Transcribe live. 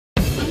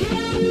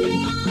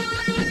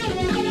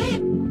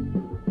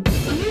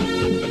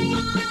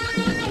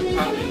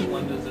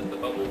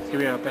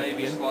we are back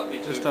again.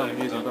 This time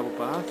I'm using a bubble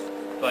bath.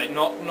 But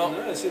not.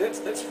 No, see, that's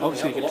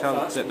obviously you can tell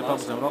that the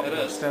bubbles are a lot more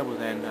is. stable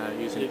than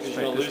using because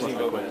straight you're not losing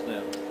dishwasher bubbles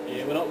liquid. now.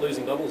 Yeah, we're not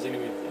losing bubbles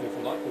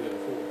anything like we were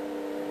before.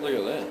 Look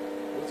at that.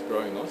 That's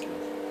growing nicely.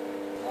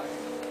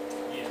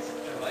 Yes.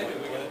 Later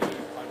we're going to do.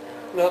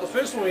 Now the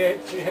first one we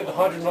had the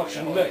hydrogen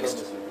oxygen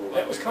mixed.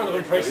 That was kind of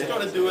impressive. We've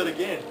got to do it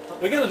again.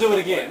 We're going to do it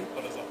again.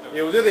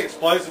 Yeah, we'll do the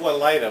explosive one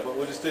later, but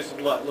we'll just do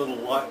some like little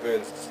light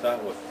burns to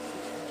start with.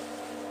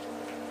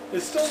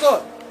 It's still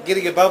not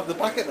getting above the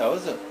bucket though,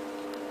 is it?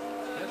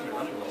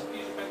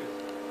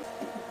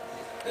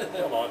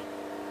 Come on.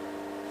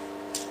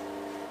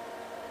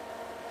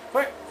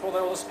 Quick, before they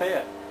all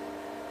disappear.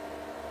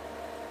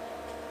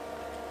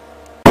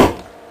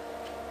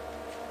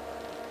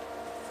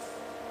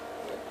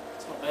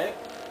 It's not bad.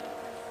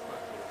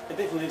 It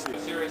definitely is.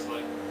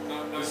 Seriously.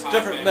 It's a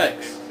different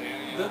mix.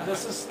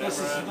 This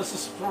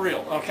is for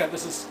real. Okay,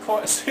 this is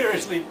quite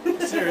serious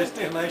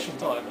detonation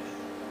time.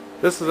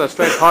 This is a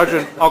straight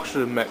hydrogen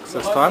oxygen mix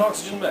this time.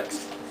 Oxygen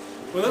mix.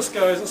 When this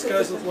goes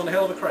with one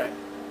hell of a crack.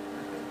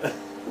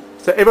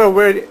 So everyone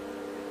wearing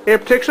air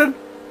protection?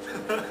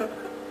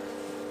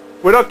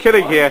 We're not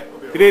kidding here.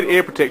 You need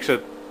air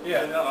protection.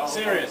 Yeah,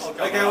 serious.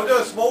 Okay, we'll do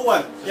a small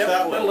one to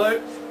start with. That'll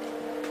do.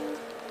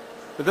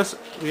 But this,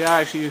 we are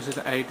actually using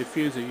a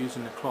diffuser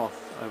using a cloth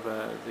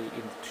over the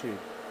end of the tube.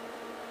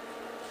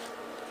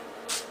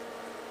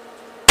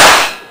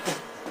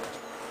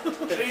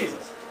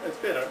 Jesus, that's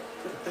better.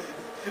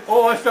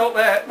 Oh, I felt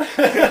that.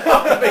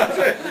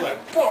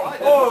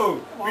 Oh,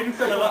 we didn't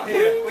feel it up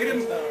here. You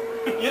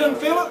didn't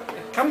feel it?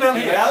 Come down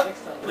here.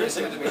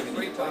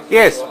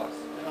 Yes.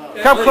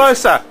 Come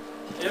closer.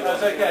 Yeah,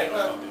 that's okay.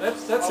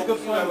 That's a good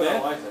flame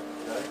there.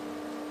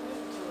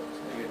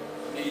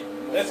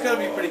 That's going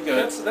to be pretty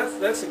good.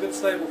 That's a good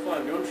stable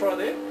flame. You want to try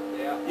there?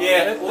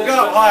 Yeah, we'll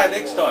go up higher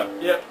next time.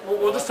 Yeah,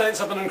 we'll just take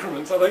some in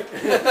increments, I think.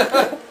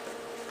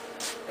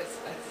 That's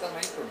some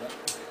increment.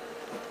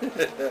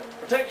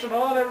 Protection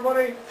on,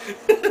 everybody.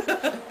 Here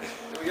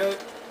we go.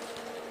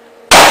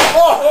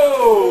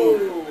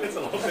 Oh! It's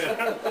a lot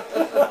better.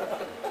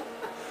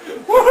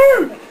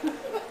 Woohoo!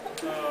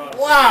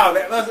 Wow,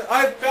 that was,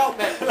 I felt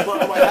that was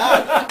on my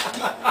heart.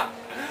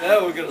 Now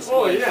we're going to splash.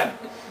 Oh, yeah.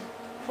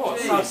 Oh,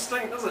 it's not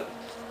stink, does it?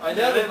 I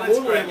know that the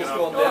water level's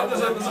gone down.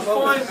 There's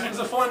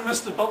a fine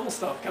mist of bubble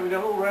stuff coming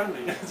down all around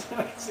me. I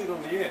can see it on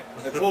the air.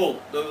 It's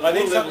cool. I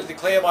need something to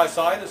clear my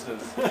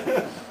sinuses.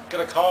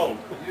 Got a cold.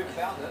 You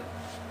found it.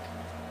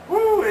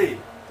 Woo-wee!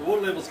 The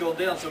water level's gone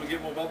down, so we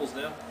get more bubbles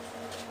now.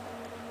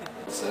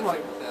 It's a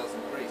couple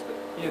thousand degrees, but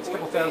yeah, it's a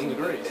couple thousand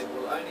degrees. It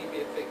will only be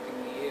affecting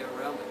the air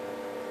around it.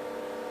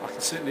 I can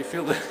certainly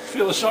feel the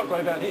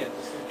shockwave out here,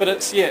 but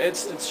it's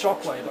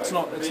shockwave. It's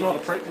not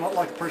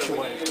like a pressure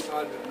when wave. you use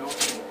hydrogen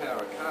oxygen to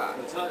power a car,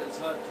 It's hard to...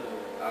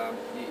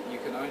 you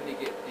can only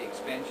get the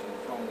expansion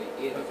from the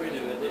air.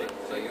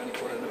 So you only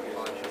put in a 5%.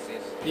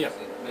 Yeah,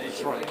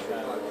 that's right.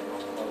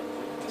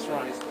 That's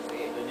right.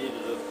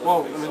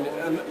 Well, I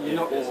mean, you're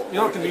not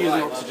going to be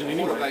using oxygen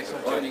anyway. So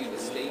turning into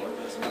steam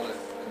is another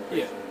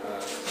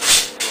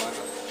compression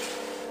driver.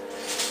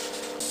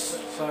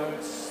 So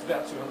it's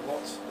about 200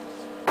 watts.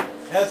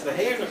 How's the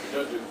hair?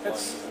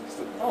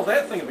 Oh,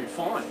 that thing will be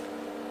fine.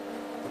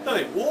 It's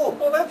only warm.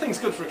 Oh, that thing's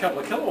good for a couple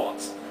of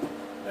kilowatts.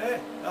 Yeah,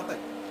 nothing.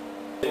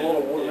 A lot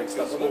of water mixed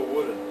up with it.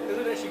 Is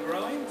it actually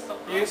growing?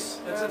 Yes,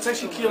 it's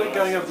actually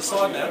going over the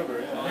side now.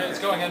 Yeah, it's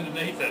going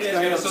underneath it.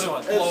 Yeah, It's it's going to sort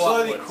of It's blow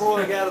slowly upwards.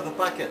 crawling out of the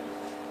bucket.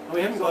 And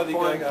we haven't got Slowly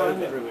fine going foam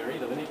over. everywhere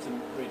either. We need to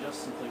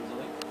readjust some things, I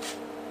think.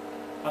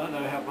 I don't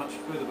know how much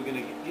further we're going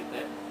to get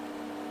that. I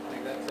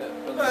think that's it.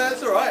 No,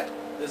 that's alright.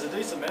 There's a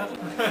decent amount.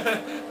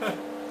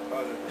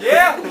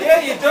 Yeah,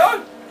 you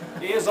do.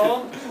 Ears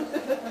on.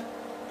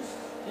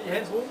 Get your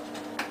hands warm.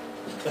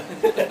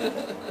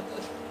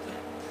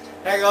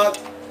 Hang on.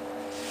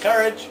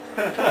 Courage.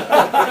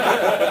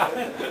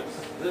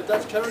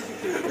 That's courage you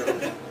keep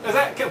going. Is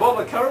that a bottle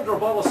of courage or a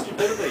bottle of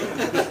stupidity?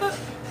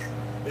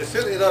 It's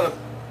certainly not a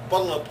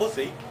bottle of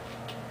pussy.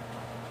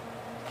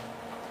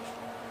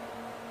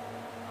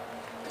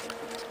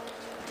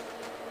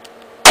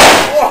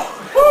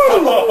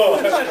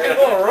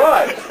 All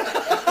right.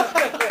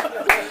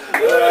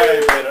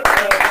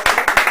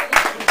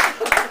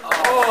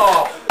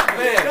 Oh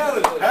man.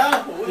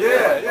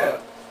 Yeah.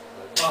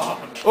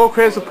 All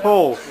credits to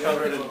Paul.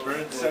 Covered in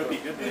burnt soapy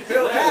goodness.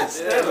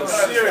 That looks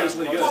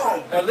seriously good.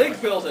 My leg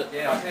feels it.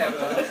 Yeah, I have.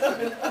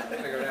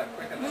 Figure it out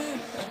quick enough.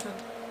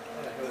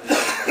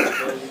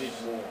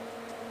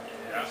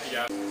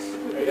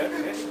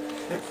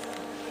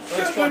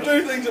 Let's try to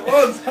do things at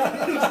once. Do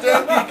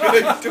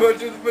I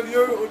do the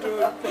video or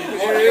do I...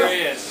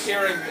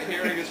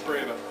 Hearing is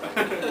forever.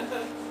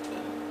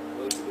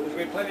 There's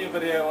been plenty of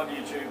video on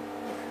YouTube.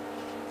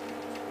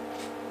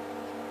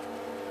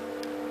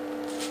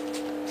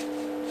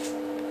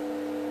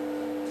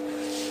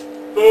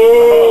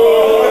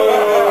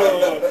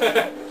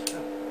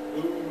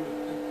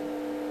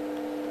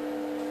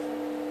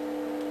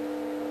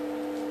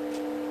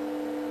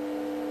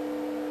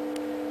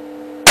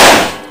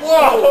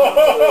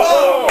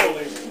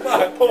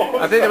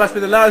 I think that must be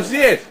the last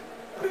yet.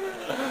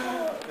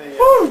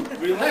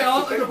 Really? Hey, I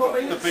was going to put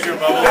me The bigger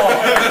bubble.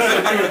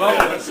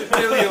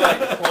 really like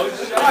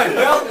close. I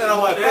felt that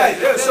on my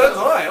face. Yeah, so did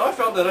I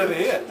felt that over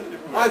here.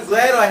 I'm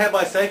glad I had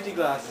my safety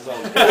glasses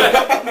on.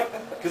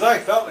 Because I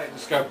felt that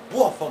just go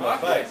woof on my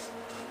face.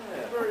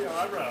 Very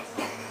eyebrows.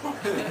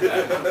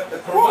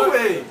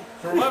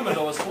 For a moment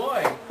I was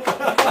flying.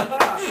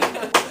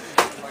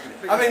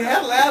 I mean,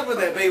 how loud would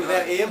that be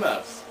without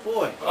earmuffs?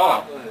 Boy.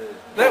 Oh,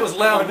 that was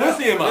loud with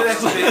That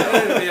earmuffs. would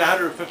be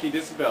 150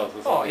 decibels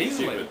or something. Oh,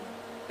 easily. Stupid.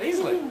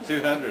 Easily.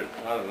 200.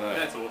 I don't know.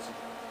 That's awesome.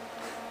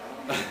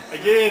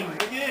 Again.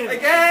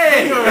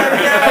 Again!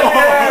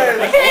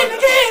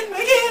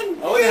 I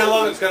wonder how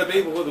long it's going to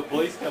be before the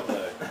police come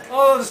though.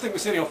 Oh, I just think we're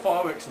setting off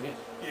fireworks in here.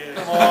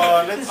 Come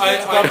on, let's I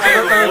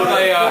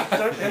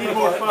need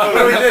more fun. What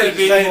do we do?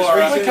 Say it's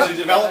We research and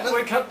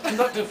development?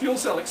 conducted fuel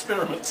cell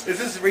experiments. Is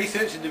this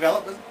research and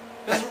development?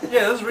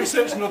 Yeah, this is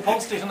research into a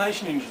pulse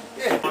detonation engine.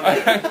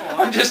 Yeah.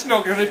 I'm just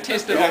not going to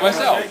test it on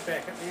myself. Right,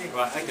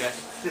 okay.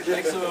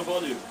 Maximum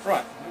volume.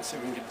 Right, let's see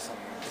if we can get this on.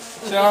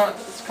 So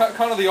it's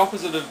kind of the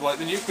opposite of like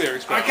the nuclear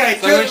experiment. Okay,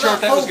 they weren't turn sure it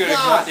if that was up going to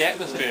full ignite blast. the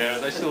atmosphere.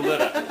 They still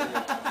did it.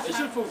 It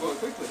should fall quite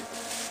quickly.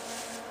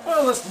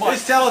 Well, let's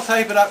Let's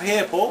sellotape it up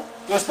here, Paul.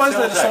 I suppose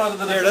they Sellotape. decided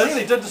that There if it it is.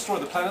 really did destroy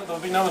the planet, there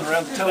would be no one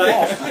around to tell it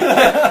off.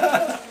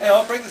 Hey,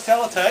 I'll bring the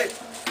sellotape.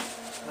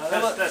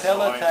 That's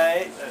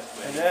Sellotape.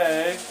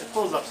 Hello. It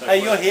pulls up so Hey,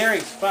 your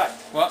hearing's fucked.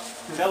 What?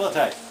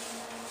 Sellotape.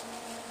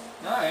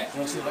 No. You want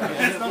to see that?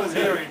 It's not as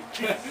hearing.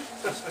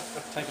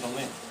 Take it on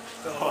then.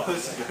 Oh,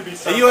 this is going to be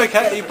so Are you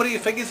okay? Are you putting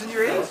your fingers in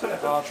your ears?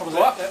 Trouble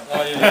What? that.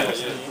 Oh, yeah.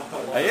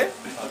 Are you?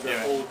 I've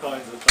got all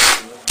kinds of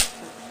things.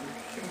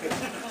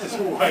 Just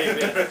way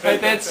there. Hey,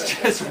 that's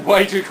just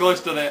way too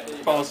close to that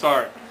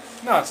polystyrene.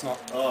 No, it's not.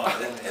 Oh,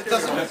 it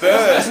doesn't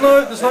There's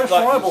burn. no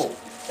fireball.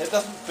 It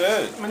doesn't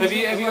burn. Have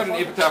you got an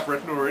epitaph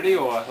written already,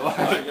 or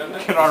like,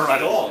 can I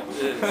write it?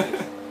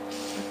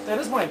 That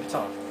is my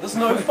epitaph. There's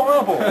no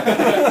fireball.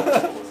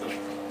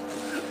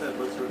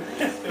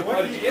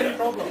 Why did you get it?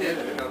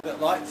 That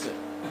lights it.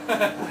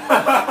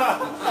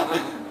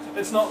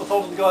 It's not the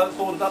fault of the guy that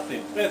thought it up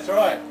then. That's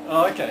right.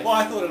 Oh, okay. Well,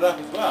 I thought it up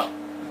as well.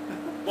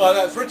 Well,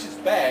 no, it's Richard's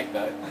bag,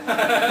 though.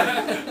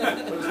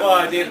 It was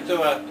my idea to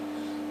do a...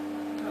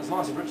 That was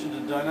nice of Richard to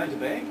donate a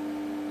bag.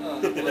 Well,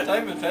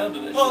 Damon found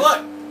it. Oh,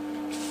 look!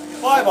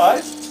 Fly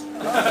by.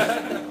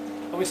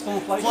 Are we still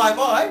plating? Fly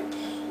by.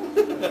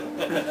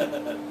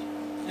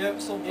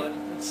 Yep, still playing.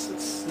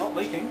 It's not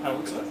leaking. How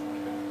looks it?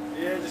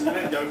 Yeah, just let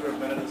it go for a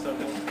minute or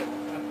something.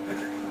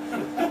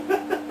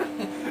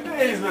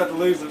 He's about to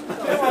lose it.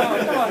 Come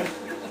on.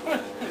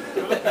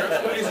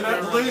 He's about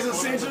to lose his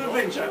sense of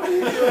adventure.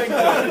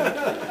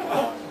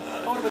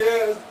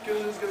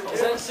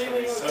 Is that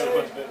ceiling So okay?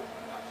 much better.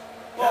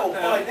 Whoa,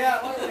 find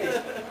out, won't we?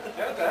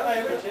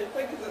 Hey, Richard,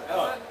 think of it.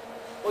 Oh.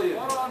 Well, you...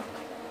 Hold on.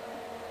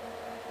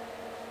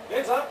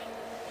 Hands up.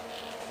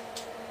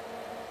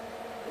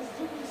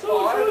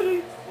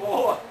 5,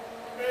 4,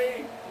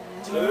 3,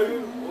 2,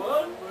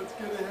 1. What's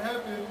going to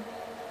happen?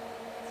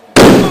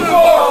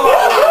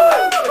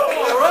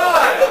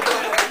 Alright!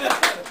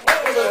 That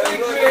was a big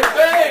weird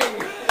bang!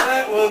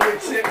 That was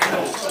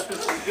exceptional.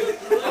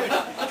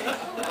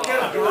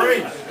 Good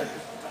grief.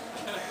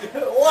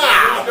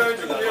 Wow!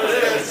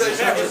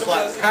 That was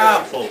like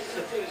powerful.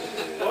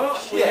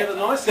 Well, we have a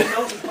nice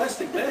melted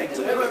plastic bag. It's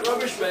a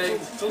Rubbish bag.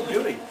 It's all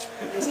beauty.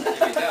 Here we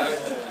go.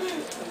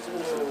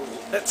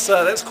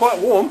 That's quite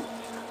warm.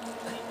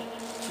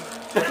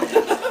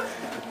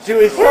 Do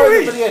we throw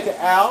the video to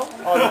Al?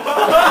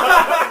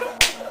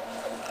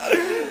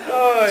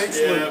 Oh,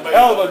 excellent. Yeah,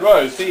 Al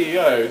Monroe,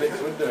 CEO,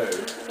 next window.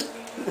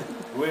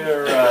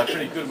 We're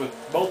pretty good with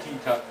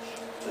multi-touch.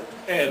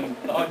 And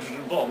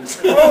hydrogen bombs.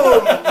 No,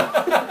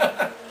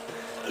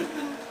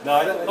 I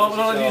don't think Oh, we're we not should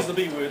going to use the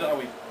B word, are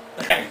we?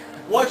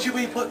 What should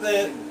we put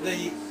the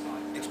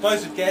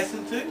explosive gas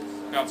into?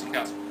 Bouncy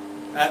castle.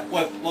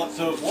 With lots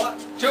of what?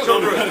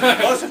 Children.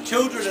 Lots of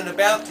children in a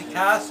bouncy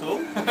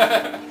castle.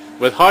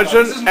 With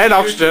hydrogen and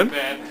oxygen.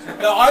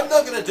 No, I'm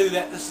not going to do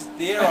that. This is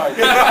their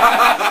idea.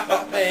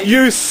 Not me.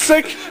 You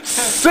sick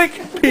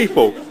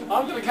people.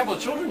 I've got a couple of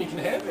children you can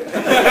have.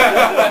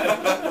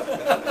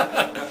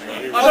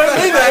 I don't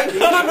mean that.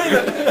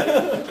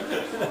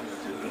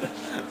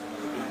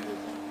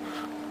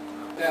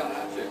 Down,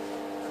 aren't you?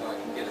 So I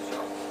can get a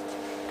shot.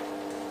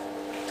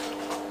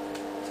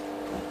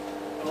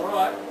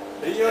 Alright.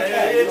 Are you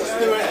okay? Yeah, let's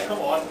do it. Come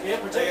on. Air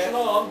protection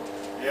on.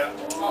 Yeah.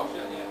 Oh,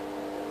 shit, yeah.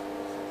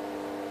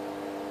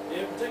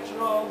 Air protection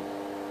on.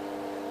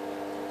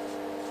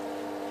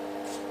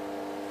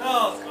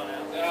 Oh, it's gone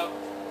out. Now,